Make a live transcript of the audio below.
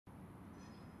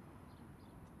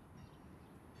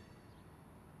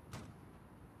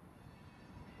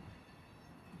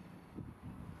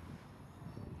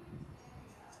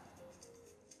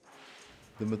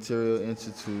The Material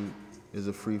Institute is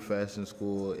a free fashion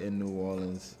school in New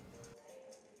Orleans.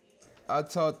 I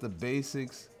taught the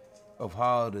basics of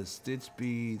how to stitch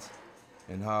beads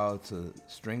and how to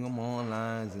string them on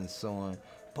lines and so on.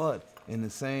 But in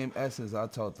the same essence, I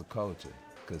taught the culture.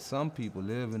 Because some people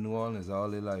live in New Orleans all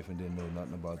their life and didn't know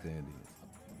nothing about the Indians.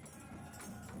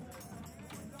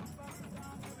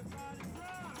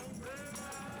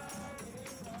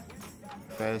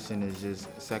 Fashion is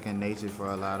just second nature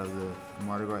for a lot of the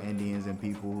Mardi Gras Indians and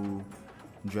people who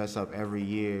dress up every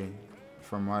year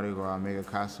for Mardi Gras, make a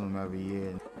costume every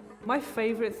year. My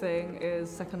favorite thing is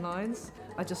Second Lines.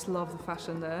 I just love the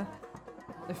fashion there.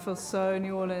 It feels so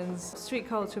New Orleans, street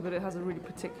culture, but it has a really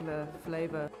particular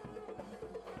flavor.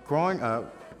 Growing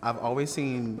up, I've always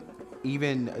seen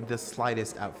even the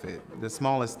slightest outfit, the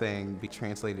smallest thing, be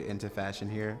translated into fashion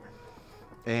here.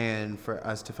 And for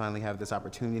us to finally have this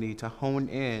opportunity to hone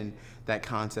in that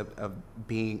concept of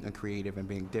being a creative and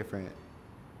being different.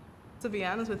 To be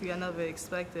honest with you, I never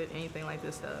expected anything like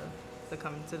this to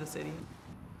come to the city.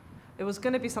 It was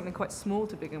going to be something quite small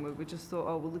to begin with. We just thought,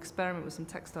 oh, we'll experiment with some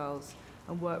textiles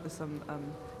and work with some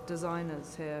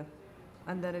designers here.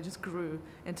 And then it just grew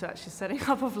into actually setting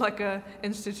up of like a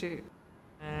institute.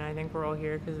 And I think we're all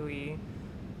here because we,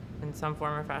 in some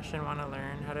form of fashion, want to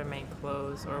learn how to make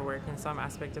clothes or work in some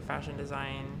aspect of fashion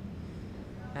design.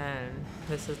 And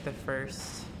this is the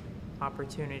first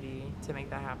opportunity to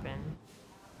make that happen.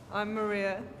 I'm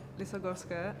Maria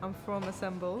Lisogorska. I'm from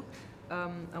Assemble,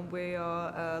 and we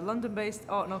are a London-based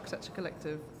art and architecture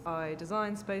collective. I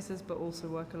design spaces, but also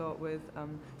work a lot with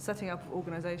setting up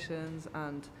organizations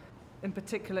and in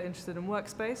particular interested in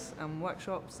workspace and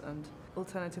workshops and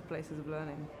alternative places of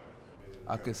learning.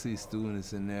 I could see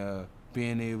students in there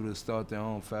being able to start their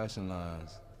own fashion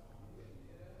lines.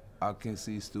 I can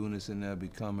see students in there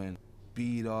becoming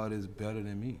bead artists better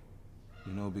than me,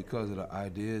 you know, because of the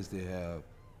ideas they have.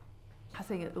 I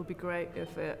think it would be great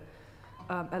if it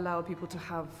allowed people to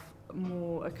have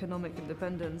more economic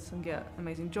independence and get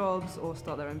amazing jobs or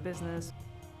start their own business.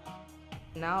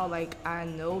 Now, like, I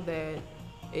know that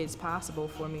it's possible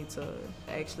for me to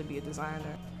actually be a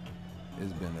designer.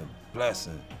 It's been a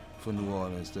blessing for New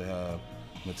Orleans to have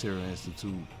Material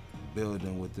Institute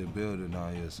building what they're building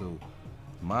out here. So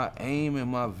my aim and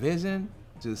my vision,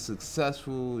 just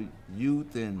successful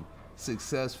youth and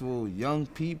successful young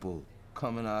people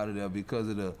coming out of there because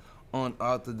of the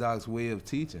unorthodox way of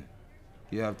teaching.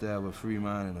 You have to have a free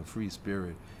mind and a free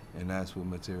spirit, and that's what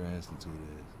Material Institute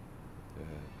is. Yeah.